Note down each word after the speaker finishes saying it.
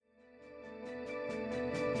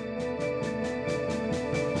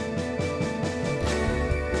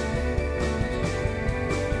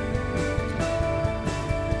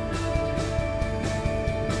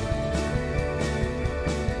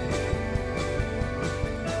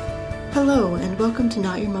Hello, and welcome to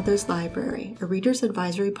Not Your Mother's Library, a reader's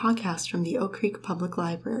advisory podcast from the Oak Creek Public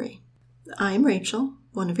Library. I'm Rachel,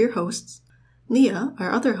 one of your hosts. Leah,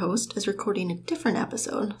 our other host, is recording a different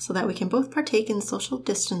episode so that we can both partake in social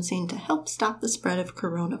distancing to help stop the spread of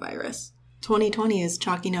coronavirus. 2020 is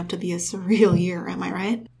chalking up to be a surreal year, am I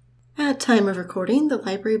right? At time of recording, the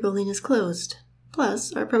library building is closed.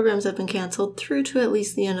 Plus, our programs have been canceled through to at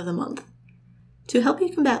least the end of the month. To help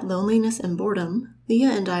you combat loneliness and boredom,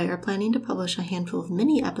 Leah and I are planning to publish a handful of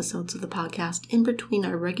mini episodes of the podcast in between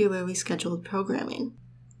our regularly scheduled programming.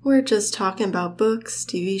 We're just talking about books,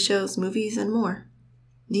 TV shows, movies, and more.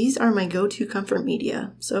 These are my go-to comfort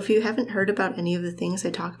media, so if you haven't heard about any of the things I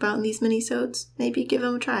talk about in these mini-sodes, maybe give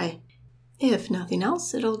them a try. If nothing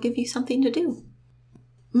else, it'll give you something to do.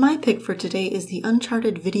 My pick for today is the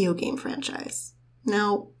Uncharted video game franchise.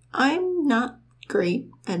 Now, I'm not great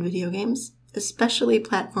at video games, especially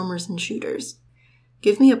platformers and shooters.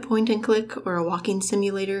 Give me a point-and-click or a walking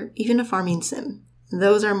simulator, even a farming sim.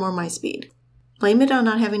 Those are more my speed. Blame it on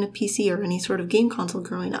not having a PC or any sort of game console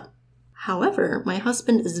growing up. However, my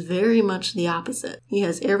husband is very much the opposite. He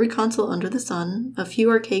has every console under the sun, a few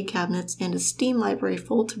arcade cabinets, and a Steam library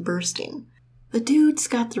full to bursting. The dude's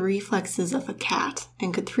got the reflexes of a cat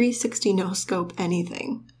and could 360 no-scope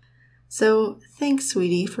anything. So, thanks,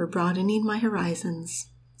 sweetie, for broadening my horizons.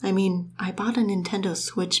 I mean, I bought a Nintendo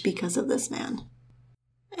Switch because of this man.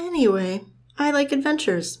 Anyway, I like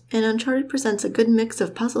adventures, and Uncharted presents a good mix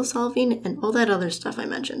of puzzle solving and all that other stuff I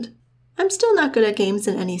mentioned. I'm still not good at games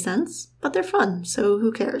in any sense, but they're fun, so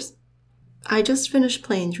who cares? I just finished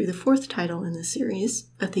playing through the fourth title in the series,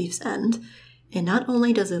 A Thief's End, and not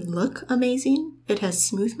only does it look amazing, it has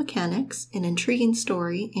smooth mechanics, an intriguing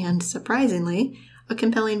story, and, surprisingly, a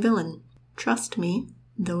compelling villain. Trust me,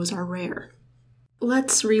 those are rare.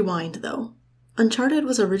 Let's rewind, though. Uncharted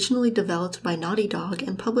was originally developed by Naughty Dog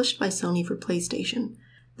and published by Sony for PlayStation.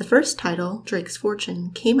 The first title, Drake's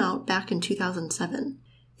Fortune, came out back in 2007.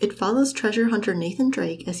 It follows treasure hunter Nathan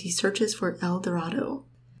Drake as he searches for El Dorado.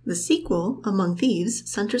 The sequel, Among Thieves,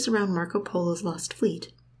 centers around Marco Polo's lost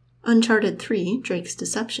fleet. Uncharted 3, Drake's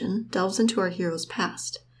Deception, delves into our hero's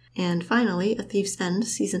past. And finally, A Thief's End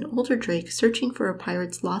sees an older Drake searching for a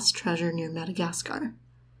pirate's lost treasure near Madagascar.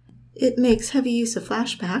 It makes heavy use of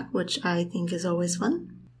flashback, which I think is always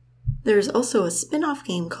fun. There's also a spin-off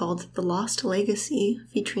game called The Lost Legacy,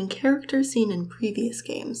 featuring characters seen in previous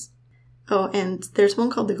games. Oh, and there's one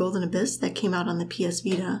called The Golden Abyss that came out on the PS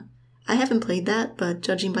Vita. I haven't played that, but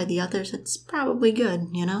judging by the others, it's probably good,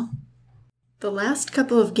 you know? The last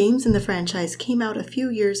couple of games in the franchise came out a few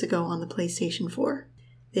years ago on the PlayStation 4.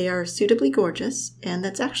 They are suitably gorgeous, and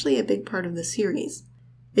that's actually a big part of the series.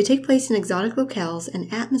 They take place in exotic locales,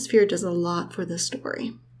 and atmosphere does a lot for the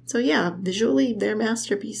story. So yeah, visually, they're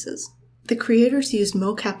masterpieces. The creators used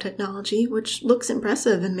mocap technology, which looks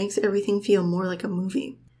impressive and makes everything feel more like a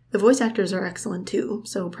movie. The voice actors are excellent too,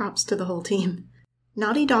 so props to the whole team.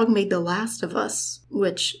 Naughty Dog made The Last of Us,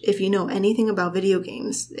 which, if you know anything about video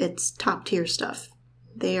games, it's top-tier stuff.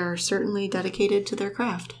 They are certainly dedicated to their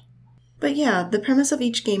craft. But yeah, the premise of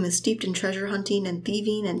each game is steeped in treasure hunting and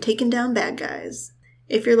thieving and taking down bad guys.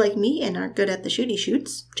 If you're like me and aren't good at the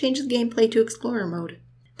shooty-shoots, change the gameplay to Explorer mode.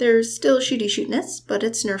 There's still shooty-shootness, but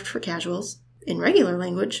it's nerfed for casuals. In regular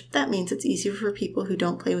language, that means it's easier for people who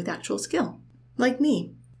don't play with actual skill. Like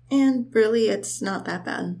me. And really, it's not that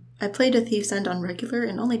bad. I played A Thief's End on regular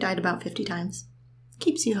and only died about 50 times.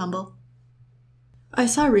 Keeps you humble. I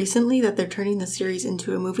saw recently that they're turning the series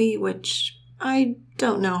into a movie, which I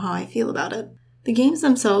don't know how I feel about it. The games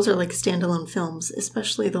themselves are like standalone films,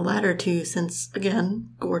 especially the latter two since, again,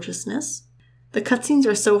 gorgeousness. The cutscenes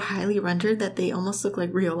are so highly rendered that they almost look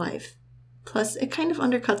like real life. Plus, it kind of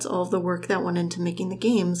undercuts all of the work that went into making the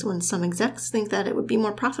games when some execs think that it would be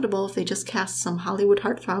more profitable if they just cast some Hollywood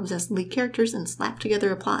heartthrobs as lead characters and slapped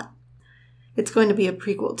together a plot. It's going to be a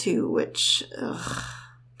prequel too, which,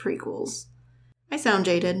 prequels. I sound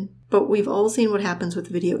jaded, but we've all seen what happens with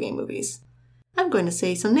video game movies. I'm going to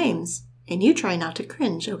say some names. And you try not to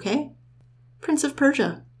cringe, okay? Prince of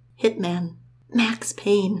Persia, Hitman, Max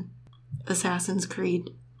Payne, Assassin's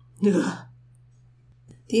Creed. Ugh.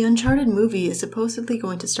 The Uncharted movie is supposedly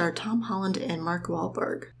going to star Tom Holland and Mark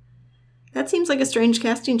Wahlberg. That seems like a strange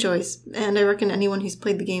casting choice, and I reckon anyone who's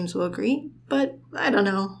played the games will agree, but I don't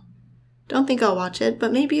know. Don't think I'll watch it,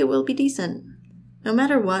 but maybe it will be decent. No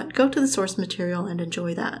matter what, go to the source material and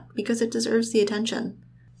enjoy that, because it deserves the attention.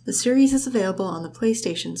 The series is available on the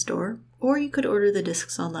PlayStation Store, or you could order the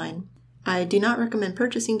discs online. I do not recommend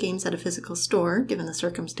purchasing games at a physical store, given the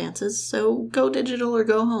circumstances, so go digital or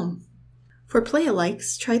go home. For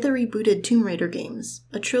play-alikes, try the rebooted Tomb Raider games,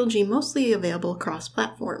 a trilogy mostly available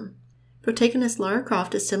cross-platform. Protagonist Lara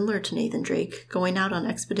Croft is similar to Nathan Drake, going out on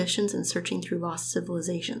expeditions and searching through lost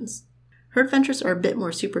civilizations. Her adventures are a bit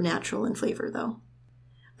more supernatural in flavor, though.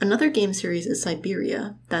 Another game series is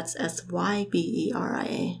Syberia, that's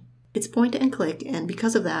Syberia. It's point and click, and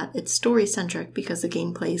because of that, it's story-centric because the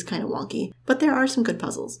gameplay is kind of wonky, but there are some good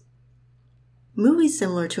puzzles. Movies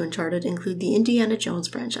similar to Uncharted include the Indiana Jones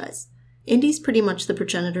franchise. Indy's pretty much the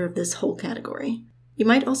progenitor of this whole category. You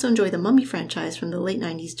might also enjoy the Mummy franchise from the late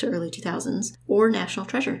 90s to early 2000s, or National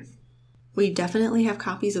Treasure. We definitely have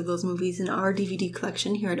copies of those movies in our DVD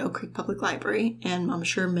collection here at Oak Creek Public Library, and I'm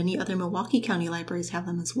sure many other Milwaukee County libraries have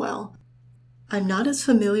them as well. I'm not as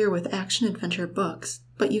familiar with action-adventure books,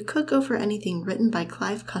 but you could go for anything written by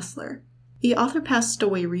Clive Cussler. The author passed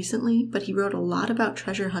away recently, but he wrote a lot about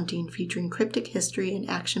treasure hunting featuring cryptic history and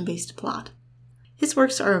action-based plot. His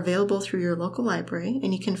works are available through your local library,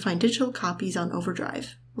 and you can find digital copies on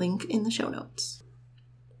Overdrive. Link in the show notes.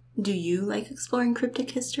 Do you like exploring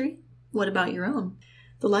cryptic history? What about your own?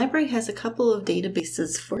 The library has a couple of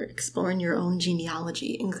databases for exploring your own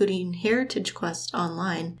genealogy, including Heritage Quest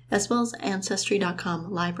Online, as well as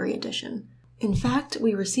Ancestry.com Library Edition. In fact,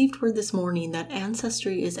 we received word this morning that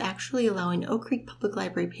Ancestry is actually allowing Oak Creek Public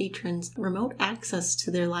Library patrons remote access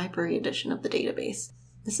to their library edition of the database.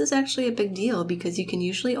 This is actually a big deal because you can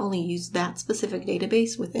usually only use that specific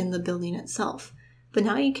database within the building itself, but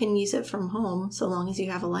now you can use it from home so long as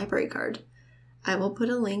you have a library card. I will put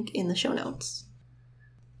a link in the show notes.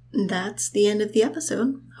 That's the end of the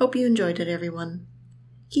episode. Hope you enjoyed it, everyone.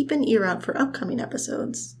 Keep an ear out for upcoming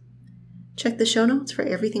episodes. Check the show notes for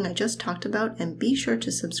everything I just talked about, and be sure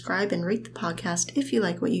to subscribe and rate the podcast if you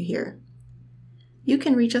like what you hear. You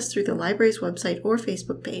can reach us through the library's website or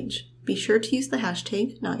Facebook page. Be sure to use the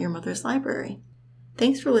hashtag #NotYourMothersLibrary.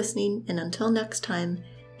 Thanks for listening, and until next time,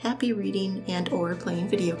 happy reading and/or playing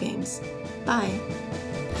video games. Bye!